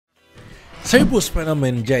Cerebrospinal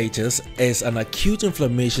meningitis is an acute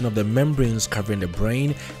inflammation of the membranes covering the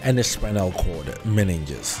brain and the spinal cord,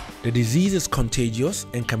 meninges. The disease is contagious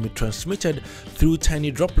and can be transmitted through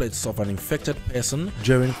tiny droplets of an infected person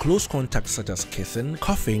during close contact such as kissing,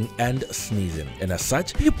 coughing, and sneezing. And as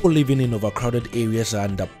such, people living in overcrowded areas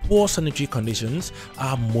and under poor sanitary conditions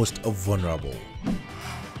are most vulnerable.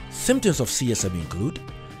 Symptoms of CSM include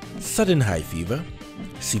sudden high fever,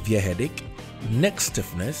 severe headache, neck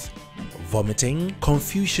stiffness, vomiting,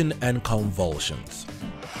 confusion, and convulsions.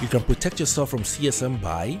 You can protect yourself from CSM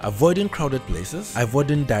by avoiding crowded places,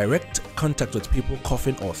 avoiding direct contact with people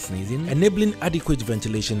coughing or sneezing, enabling adequate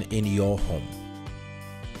ventilation in your home.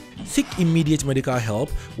 Seek immediate medical help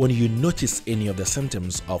when you notice any of the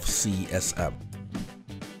symptoms of CSM.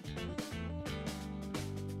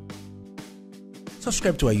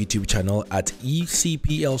 Subscribe to our YouTube channel at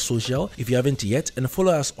ECPL Social if you haven't yet, and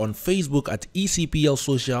follow us on Facebook at ECPL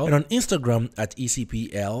Social and on Instagram at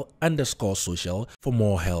ECPL_social for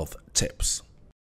more health tips.